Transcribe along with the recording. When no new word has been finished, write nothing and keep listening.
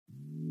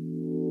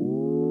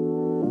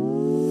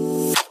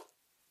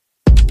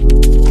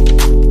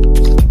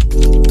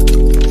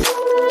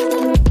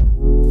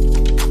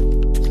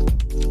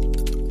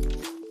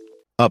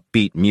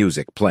upbeat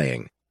music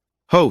playing.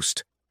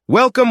 Host,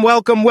 welcome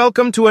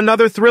to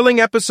another thrilling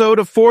episode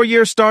of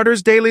 4-Year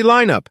Starters Daily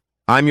Lineup.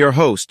 I'm your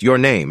host, your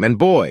name, and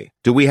boy,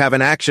 do we have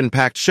an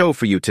action-packed show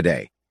for you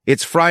today.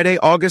 It's Friday,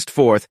 August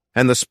 4th,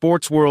 and the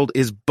sports world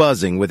is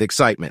buzzing with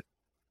excitement.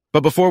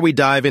 But before we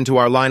dive into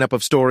our lineup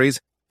of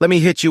stories, let me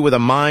hit you with a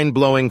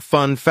mind-blowing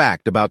fun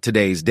fact about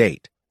today's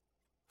date.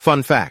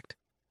 Fun fact.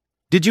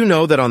 Did you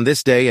know that on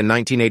this day in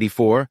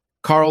 1984,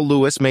 Carl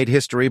Lewis made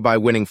history by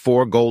winning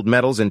 4 gold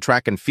medals in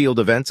track and field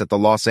events at the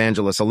Los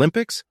Angeles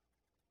Olympics?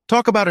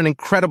 Talk about an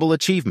incredible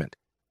achievement.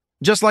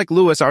 Just like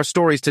Lewis, our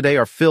stories today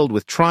are filled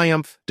with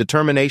triumph,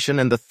 determination,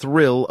 and the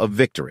thrill of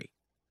victory.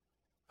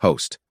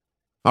 Host.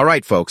 All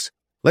right, folks,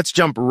 let's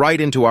jump right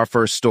into our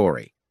first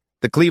story.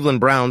 The Cleveland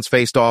Browns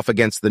faced off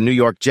against the New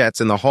York Jets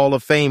in the Hall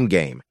of Fame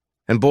game,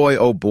 and boy,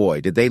 oh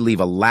boy, did they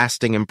leave a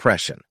lasting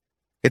impression.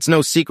 It's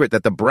no secret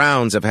that the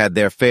Browns have had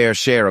their fair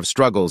share of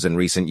struggles in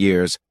recent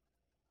years.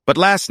 But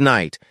last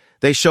night,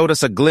 they showed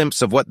us a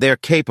glimpse of what they're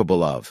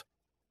capable of.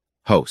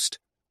 Host.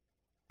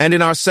 And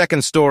in our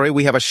second story,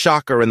 we have a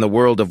shocker in the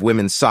world of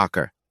women's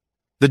soccer.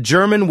 The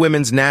German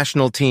women's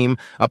national team,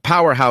 a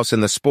powerhouse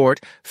in the sport,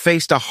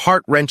 faced a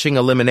heart-wrenching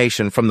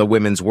elimination from the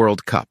Women's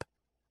World Cup.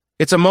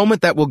 It's a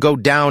moment that will go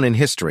down in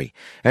history,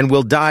 and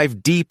we'll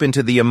dive deep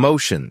into the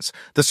emotions,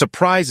 the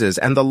surprises,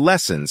 and the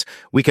lessons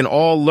we can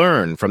all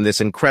learn from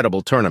this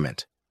incredible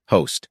tournament.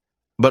 Host.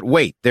 But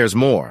wait, there's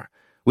more.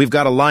 We've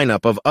got a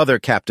lineup of other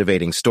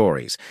captivating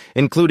stories,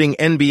 including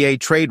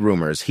NBA trade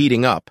rumors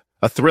heating up,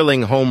 a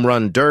thrilling home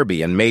run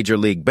derby in Major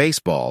League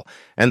Baseball,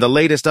 and the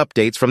latest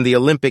updates from the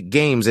Olympic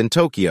Games in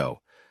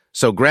Tokyo.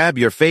 So grab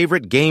your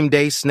favorite game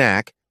day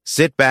snack,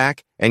 sit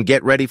back, and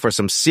get ready for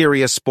some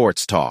serious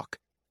sports talk.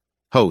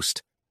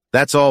 Host.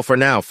 That's all for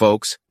now,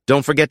 folks.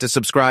 Don't forget to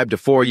subscribe to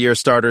 4-Year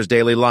Starters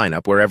Daily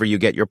Lineup wherever you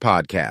get your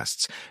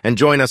podcasts, and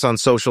join us on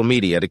social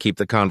media to keep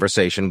the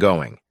conversation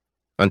going.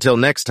 Until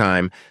next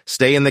time,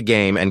 stay in the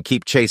game and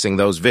keep chasing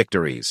those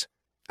victories.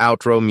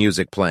 Outro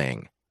music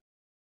playing.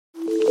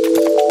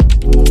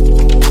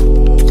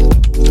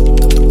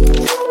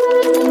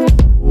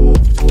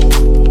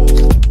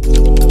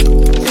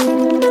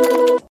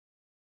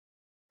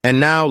 And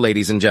now,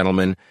 ladies and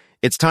gentlemen,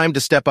 it's time to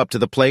step up to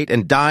the plate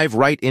and dive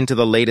right into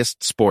the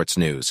latest sports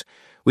news.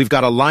 We've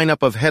got a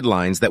lineup of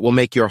headlines that will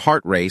make your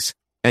heart race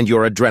and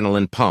your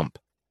adrenaline pump.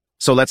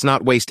 So let's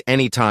not waste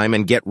any time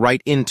and get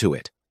right into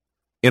it.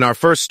 In our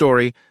first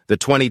story, the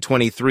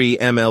 2023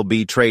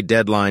 MLB trade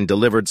deadline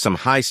delivered some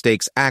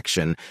high-stakes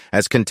action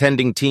as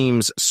contending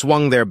teams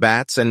swung their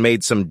bats and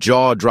made some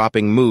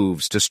jaw-dropping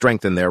moves to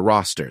strengthen their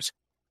rosters.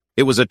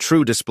 It was a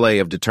true display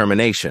of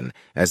determination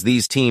as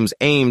these teams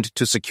aimed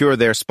to secure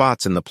their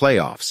spots in the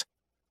playoffs.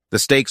 The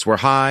stakes were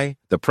high,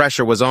 the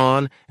pressure was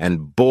on,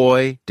 and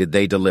boy, did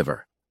they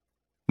deliver.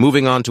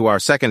 Moving on to our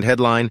second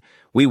headline,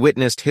 we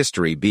witnessed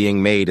history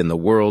being made in the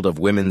world of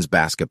women's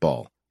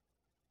basketball.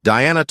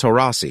 Diana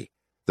Taurasi,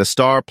 the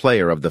star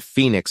player of the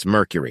Phoenix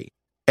Mercury,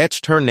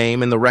 etched her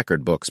name in the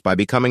record books by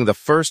becoming the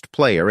first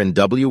player in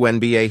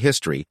WNBA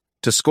history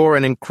to score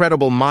an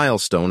incredible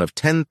milestone of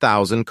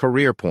 10,000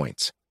 career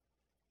points.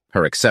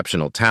 Her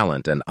exceptional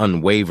talent and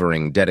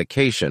unwavering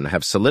dedication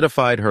have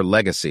solidified her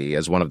legacy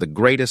as one of the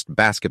greatest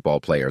basketball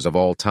players of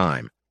all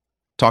time.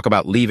 Talk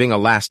about leaving a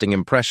lasting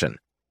impression.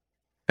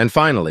 And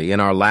finally,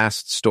 in our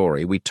last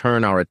story, we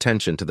turn our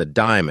attention to the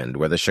diamond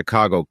where the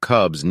Chicago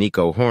Cubs'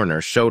 Nico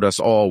Hoerner showed us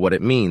all what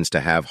it means to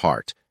have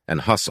heart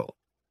and hustle.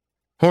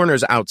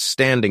 Hoerner's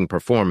outstanding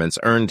performance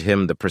earned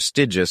him the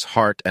prestigious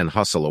Heart and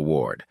Hustle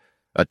Award,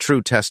 a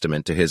true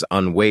testament to his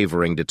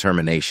unwavering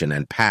determination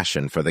and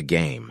passion for the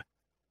game.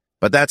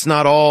 But that's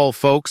not all,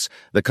 folks.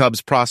 The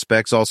Cubs'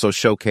 prospects also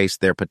showcased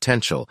their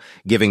potential,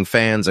 giving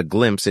fans a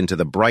glimpse into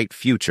the bright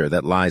future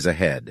that lies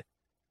ahead.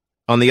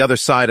 On the other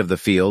side of the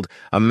field,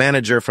 a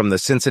manager from the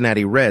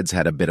Cincinnati Reds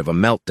had a bit of a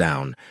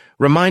meltdown,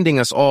 reminding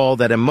us all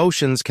that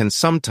emotions can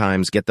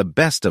sometimes get the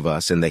best of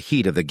us in the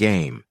heat of the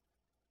game.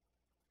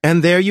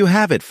 And there you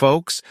have it,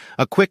 folks,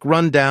 a quick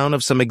rundown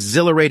of some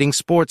exhilarating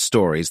sports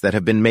stories that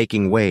have been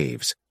making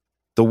waves.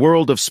 The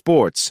world of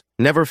sports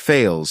never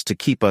fails to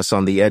keep us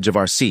on the edge of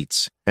our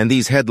seats, and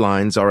these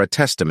headlines are a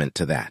testament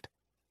to that.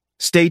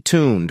 Stay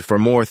tuned for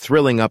more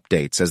thrilling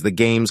updates as the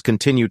games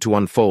continue to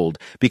unfold,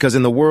 because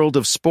in the world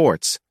of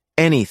sports,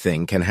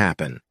 anything can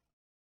happen.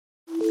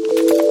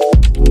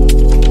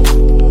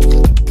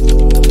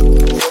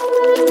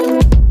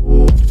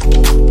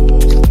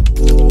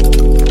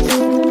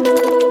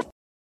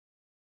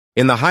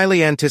 In the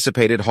highly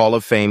anticipated Hall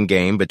of Fame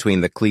game between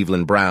the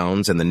Cleveland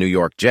Browns and the New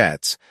York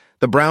Jets,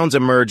 the Browns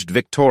emerged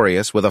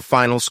victorious with a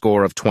final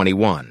score of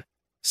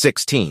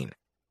 21-16.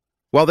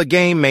 While the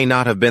game may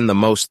not have been the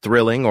most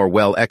thrilling or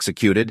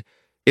well-executed,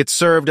 it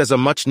served as a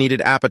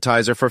much-needed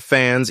appetizer for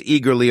fans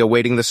eagerly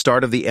awaiting the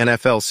start of the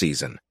NFL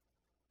season.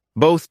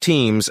 Both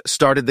teams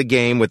started the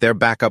game with their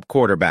backup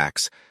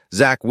quarterbacks,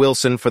 Zach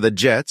Wilson for the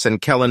Jets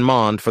and Kellen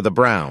Mond for the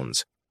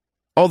Browns.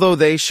 Although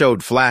they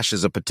showed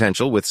flashes of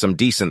potential with some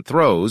decent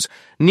throws,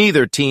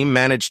 neither team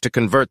managed to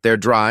convert their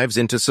drives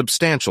into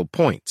substantial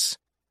points.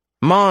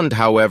 Mond,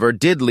 however,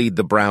 did lead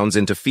the Browns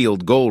into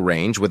field goal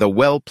range with a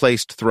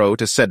well-placed throw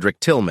to Cedric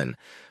Tillman,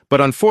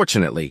 but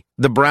unfortunately,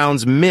 the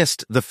Browns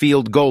missed the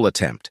field goal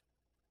attempt.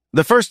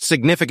 The first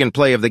significant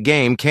play of the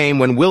game came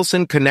when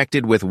Wilson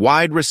connected with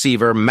wide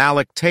receiver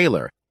Malik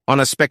Taylor on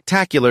a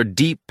spectacular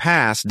deep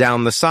pass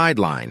down the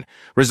sideline,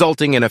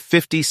 resulting in a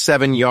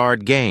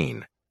 57-yard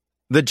gain.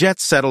 The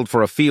Jets settled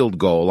for a field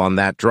goal on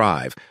that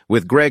drive,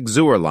 with Greg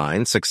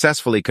Zuerlein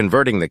successfully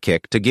converting the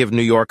kick to give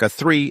New York a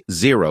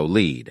 3-0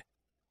 lead.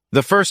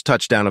 The first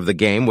touchdown of the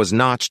game was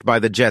notched by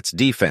the Jets'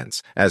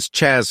 defense, as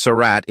Chaz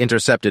Surratt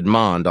intercepted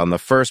Mond on the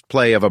first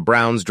play of a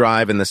Browns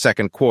drive in the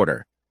second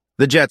quarter.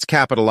 The Jets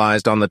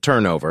capitalized on the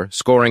turnover,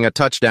 scoring a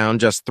touchdown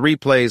just 3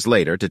 plays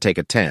later to take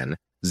a 10-0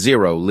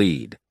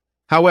 lead.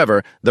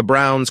 However, the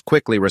Browns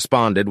quickly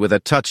responded with a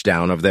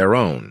touchdown of their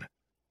own.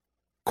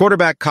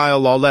 Quarterback Kyle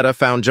Lauletta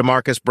found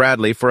Jamarcus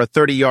Bradley for a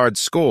 30-yard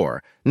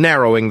score,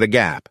 narrowing the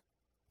gap.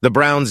 The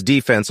Browns'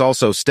 defense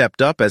also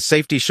stepped up as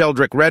safety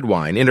Sheldrick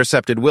Redwine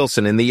intercepted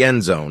Wilson in the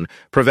end zone,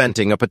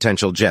 preventing a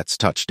potential Jets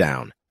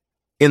touchdown.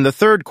 In the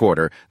third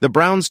quarter, the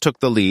Browns took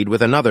the lead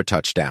with another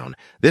touchdown,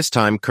 this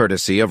time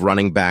courtesy of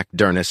running back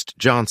D'Ernest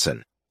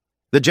Johnson.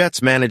 The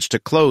Jets managed to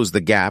close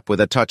the gap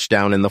with a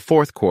touchdown in the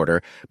fourth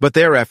quarter, but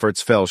their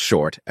efforts fell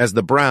short as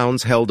the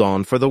Browns held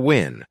on for the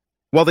win.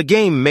 While the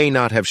game may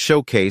not have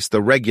showcased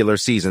the regular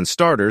season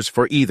starters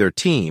for either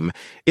team,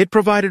 it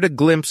provided a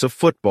glimpse of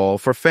football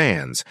for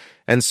fans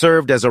and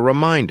served as a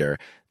reminder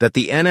that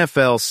the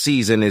NFL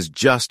season is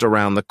just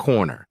around the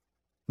corner.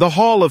 The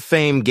Hall of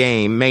Fame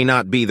game may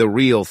not be the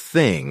real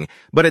thing,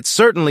 but it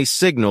certainly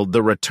signaled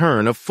the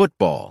return of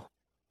football.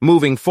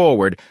 Moving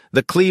forward,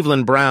 the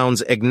Cleveland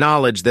Browns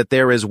acknowledge that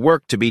there is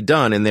work to be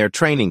done in their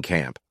training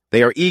camp.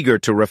 They are eager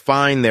to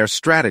refine their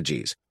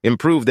strategies,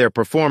 improve their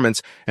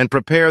performance, and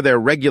prepare their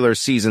regular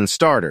season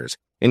starters,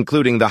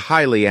 including the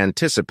highly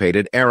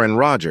anticipated Aaron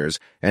Rodgers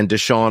and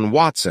Deshaun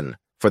Watson,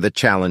 for the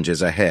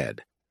challenges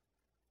ahead.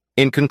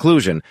 In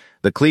conclusion,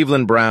 the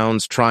Cleveland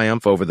Browns'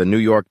 triumph over the New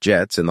York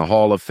Jets in the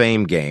Hall of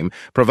Fame game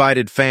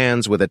provided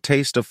fans with a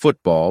taste of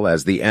football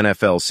as the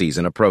NFL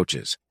season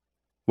approaches.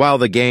 While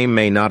the game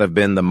may not have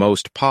been the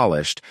most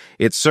polished,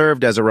 it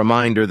served as a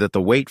reminder that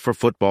the wait for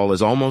football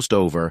is almost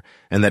over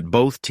and that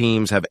both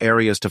teams have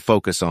areas to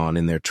focus on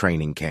in their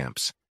training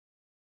camps.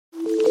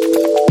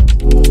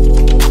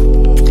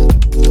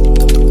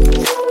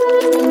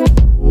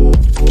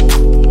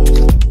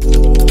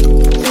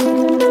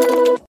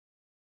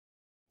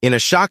 In a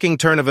shocking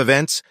turn of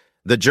events,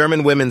 the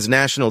German women's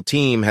national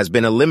team has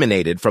been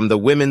eliminated from the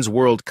Women's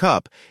World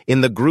Cup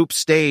in the group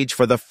stage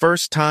for the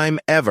first time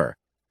ever.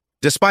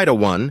 Despite a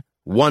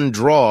 1-1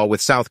 draw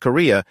with South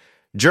Korea,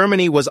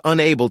 Germany was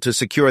unable to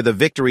secure the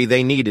victory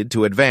they needed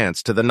to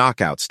advance to the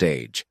knockout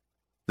stage.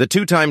 The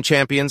two-time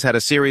champions had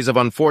a series of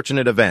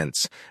unfortunate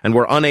events and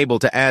were unable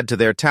to add to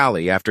their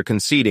tally after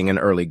conceding an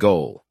early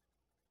goal.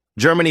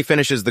 Germany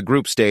finishes the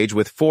group stage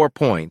with 4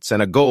 points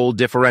and a goal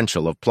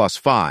differential of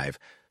 +5,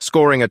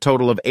 scoring a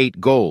total of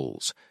 8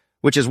 goals,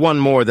 which is one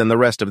more than the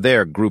rest of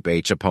their Group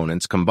H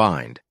opponents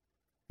combined.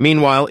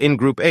 Meanwhile, in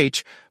Group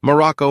H,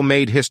 Morocco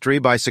made history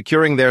by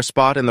securing their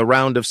spot in the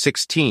round of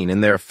 16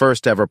 in their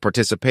first-ever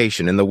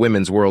participation in the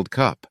Women's World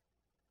Cup.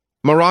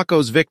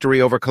 Morocco's victory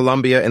over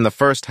Colombia in the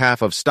first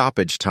half of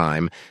stoppage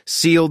time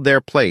sealed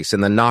their place in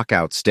the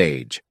knockout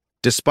stage,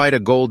 despite a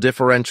goal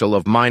differential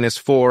of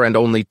 -4 and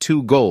only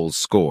 2 goals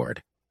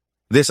scored.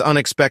 This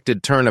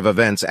unexpected turn of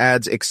events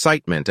adds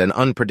excitement and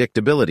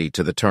unpredictability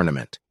to the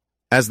tournament.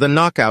 As the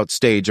knockout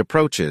stage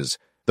approaches,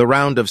 the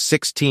round of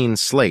 16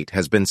 slate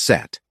has been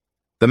set.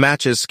 The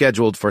matches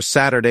scheduled for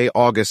Saturday,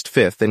 August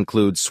 5th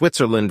include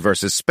Switzerland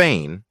versus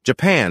Spain,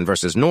 Japan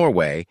versus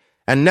Norway,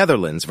 and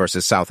Netherlands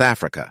versus South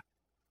Africa.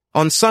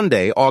 On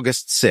Sunday,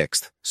 August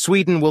 6th,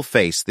 Sweden will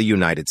face the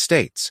United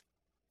States.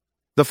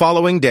 The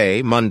following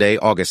day, Monday,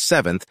 August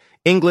 7th,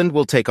 England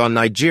will take on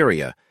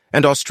Nigeria,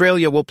 and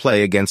Australia will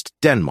play against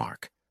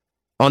Denmark.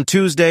 On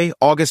Tuesday,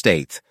 August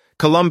 8th,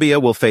 Colombia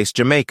will face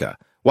Jamaica,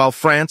 while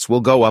France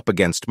will go up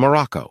against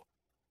Morocco.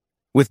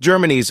 With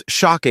Germany's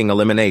shocking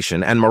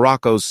elimination and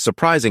Morocco's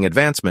surprising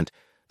advancement,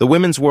 the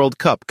Women's World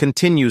Cup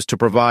continues to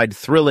provide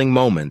thrilling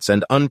moments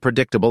and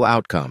unpredictable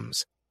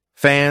outcomes.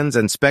 Fans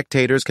and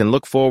spectators can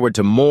look forward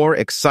to more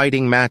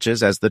exciting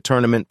matches as the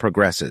tournament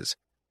progresses.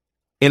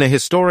 In a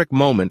historic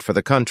moment for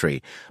the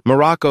country,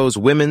 Morocco's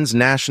women's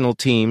national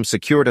team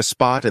secured a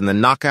spot in the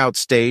knockout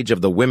stage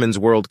of the Women's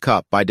World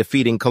Cup by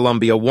defeating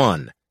Colombia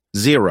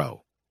 1-0.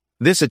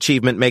 This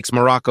achievement makes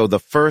Morocco the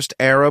first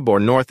Arab or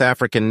North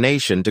African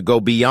nation to go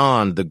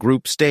beyond the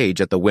group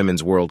stage at the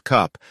Women's World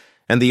Cup,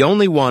 and the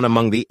only one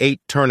among the 8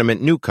 tournament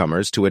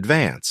newcomers to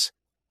advance.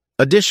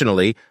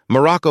 Additionally,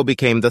 Morocco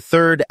became the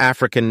third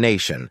African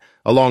nation,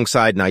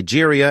 alongside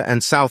Nigeria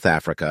and South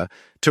Africa,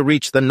 to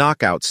reach the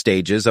knockout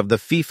stages of the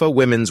FIFA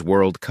Women's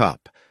World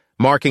Cup,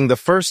 marking the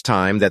first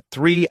time that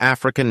 3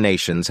 African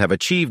nations have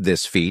achieved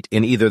this feat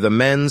in either the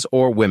men's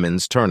or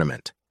women's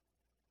tournament.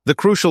 The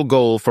crucial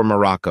goal for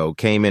Morocco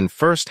came in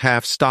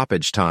first-half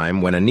stoppage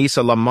time when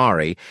Anissa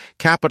Lamari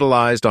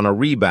capitalized on a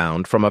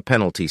rebound from a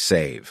penalty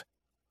save.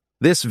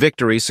 This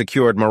victory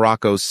secured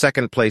Morocco's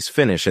second-place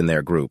finish in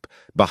their group,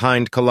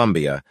 behind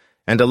Colombia,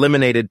 and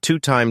eliminated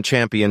two-time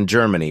champion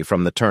Germany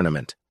from the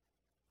tournament.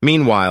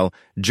 Meanwhile,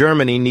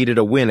 Germany needed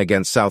a win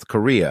against South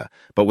Korea,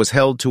 but was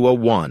held to a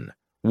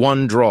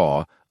 1-1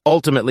 draw,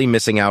 ultimately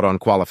missing out on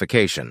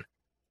qualification.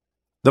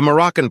 The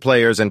Moroccan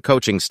players and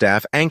coaching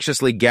staff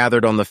anxiously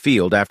gathered on the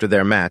field after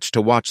their match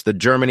to watch the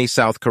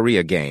Germany-South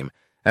Korea game,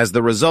 as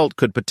the result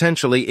could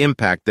potentially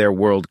impact their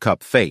World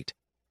Cup fate.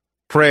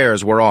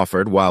 Prayers were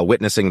offered while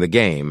witnessing the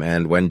game,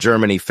 and when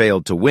Germany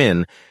failed to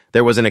win,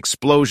 there was an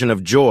explosion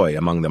of joy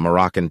among the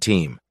Moroccan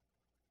team.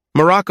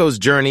 Morocco's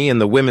journey in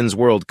the Women's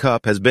World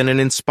Cup has been an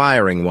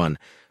inspiring one,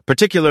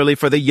 particularly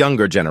for the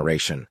younger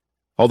generation.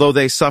 Although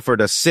they suffered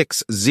a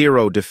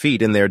 6-0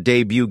 defeat in their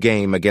debut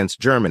game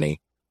against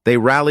Germany, they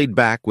rallied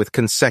back with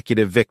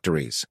consecutive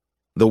victories.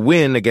 The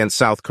win against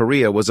South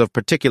Korea was of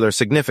particular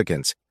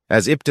significance,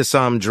 as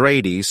Ibtissam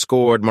Dradi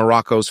scored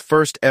Morocco's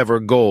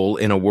first-ever goal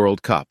in a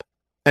World Cup.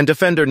 And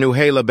defender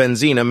Nouhaila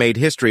Benzina made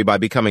history by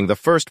becoming the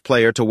first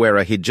player to wear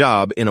a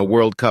hijab in a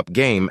World Cup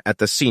game at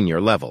the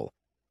senior level.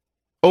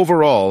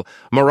 Overall,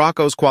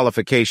 Morocco's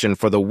qualification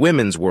for the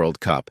Women's World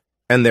Cup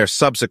and their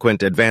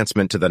subsequent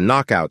advancement to the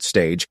knockout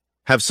stage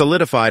have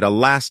solidified a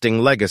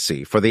lasting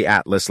legacy for the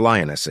Atlas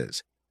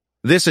Lionesses.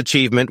 This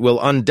achievement will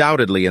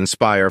undoubtedly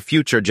inspire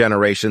future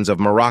generations of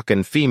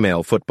Moroccan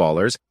female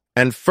footballers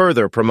and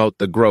further promote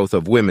the growth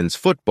of women's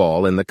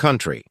football in the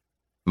country.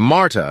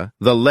 Marta,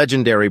 the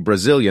legendary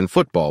Brazilian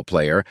football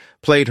player,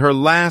 played her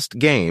last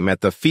game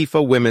at the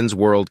FIFA Women's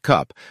World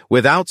Cup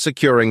without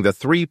securing the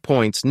 3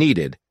 points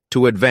needed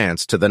to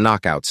advance to the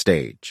knockout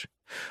stage.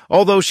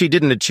 Although she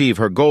didn't achieve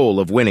her goal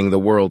of winning the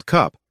World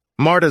Cup,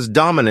 Marta's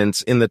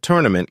dominance in the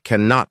tournament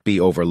cannot be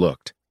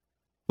overlooked.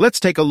 Let's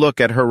take a look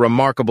at her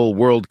remarkable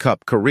World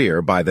Cup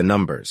career by the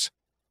numbers.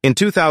 In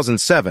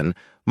 2007,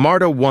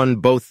 Marta won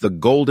both the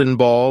Golden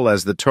Ball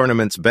as the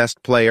tournament's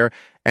best player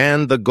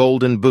and the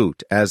Golden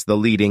Boot as the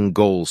leading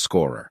goal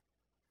scorer.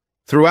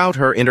 Throughout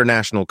her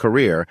international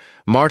career,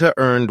 Marta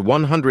earned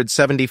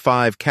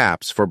 175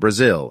 caps for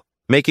Brazil,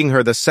 making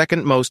her the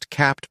second most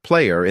capped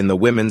player in the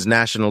women's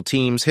national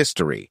team's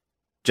history,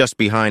 just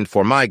behind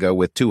Formiga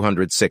with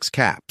 206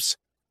 caps.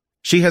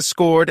 She has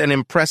scored an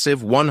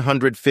impressive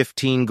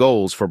 115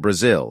 goals for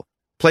Brazil,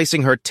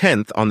 placing her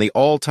 10th on the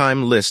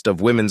all-time list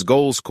of women's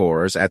goal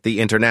scorers at the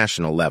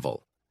international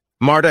level.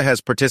 Marta has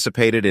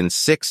participated in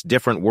 6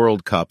 different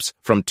World Cups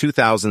from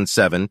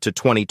 2007 to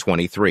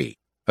 2023,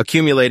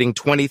 accumulating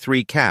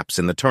 23 caps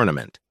in the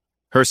tournament.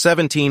 Her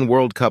 17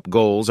 World Cup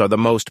goals are the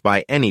most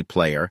by any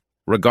player,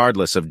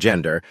 regardless of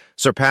gender,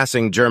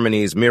 surpassing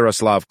Germany's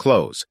Miroslav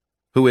Klose,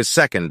 who is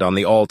second on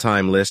the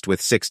all-time list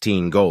with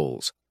 16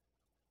 goals.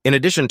 In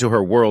addition to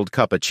her World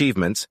Cup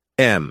achievements,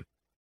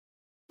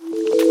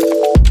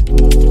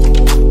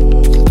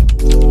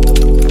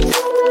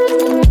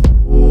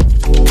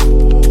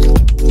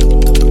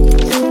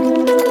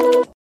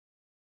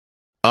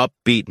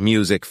 Upbeat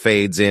music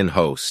fades in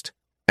host.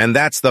 And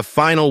that's the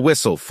final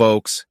whistle,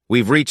 folks.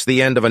 We've reached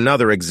the end of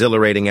another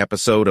exhilarating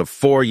episode of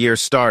 4-Year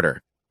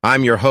Starter.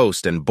 I'm your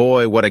host, and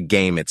boy, what a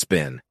game it's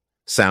been.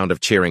 Sound of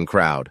cheering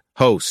crowd.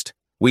 Host.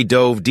 We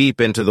dove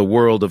deep into the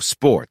world of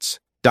sports,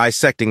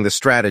 dissecting the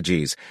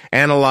strategies,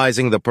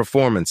 analyzing the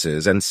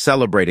performances, and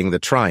celebrating the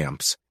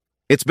triumphs.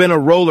 It's been a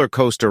roller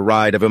coaster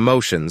ride of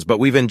emotions, but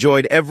we've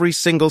enjoyed every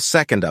single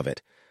second of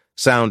it.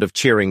 Sound of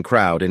cheering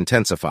crowd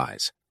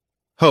intensifies.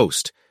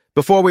 Host.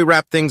 Before we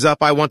wrap things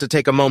up, I want to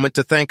take a moment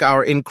to thank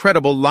our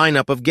incredible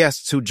lineup of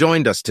guests who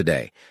joined us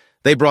today.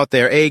 They brought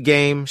their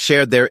A-game,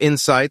 shared their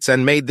insights,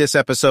 and made this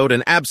episode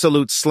an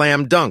absolute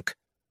slam dunk.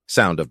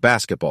 Sound of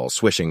basketball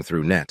swishing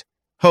through net.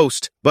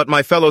 Host, but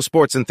my fellow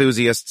sports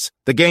enthusiasts,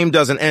 the game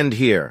doesn't end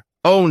here.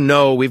 Oh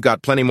no, we've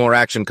got plenty more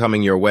action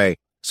coming your way,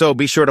 so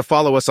be sure to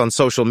follow us on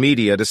social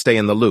media to stay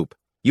in the loop.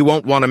 You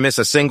won't want to miss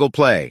a single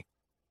play.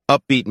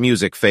 Upbeat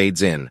music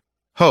fades in.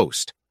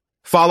 Host.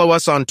 Follow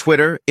us on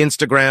Twitter,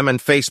 Instagram, and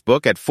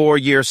Facebook at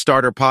 4-Year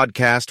Starter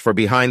Podcast for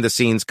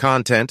behind-the-scenes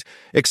content,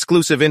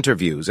 exclusive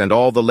interviews, and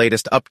all the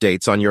latest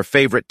updates on your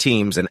favorite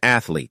teams and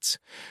athletes.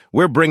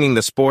 We're bringing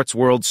the sports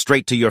world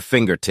straight to your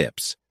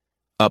fingertips.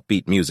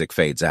 Upbeat music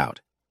fades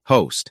out.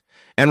 Host.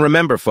 And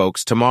remember,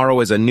 folks, tomorrow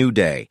is a new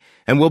day,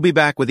 and we'll be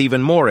back with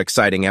even more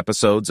exciting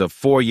episodes of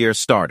 4-Year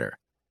Starter.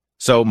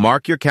 So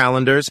mark your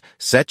calendars,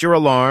 set your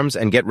alarms,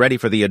 and get ready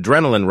for the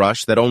adrenaline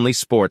rush that only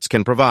sports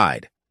can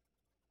provide.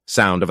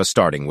 Sound of a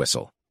starting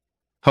whistle.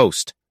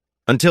 Host.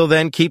 Until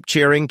then, keep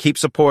cheering, keep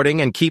supporting,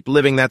 and keep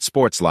living that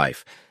sports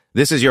life.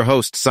 This is your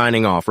host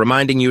signing off,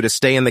 reminding you to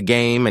stay in the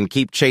game and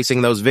keep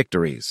chasing those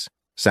victories.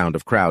 Sound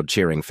of crowd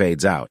cheering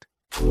fades out.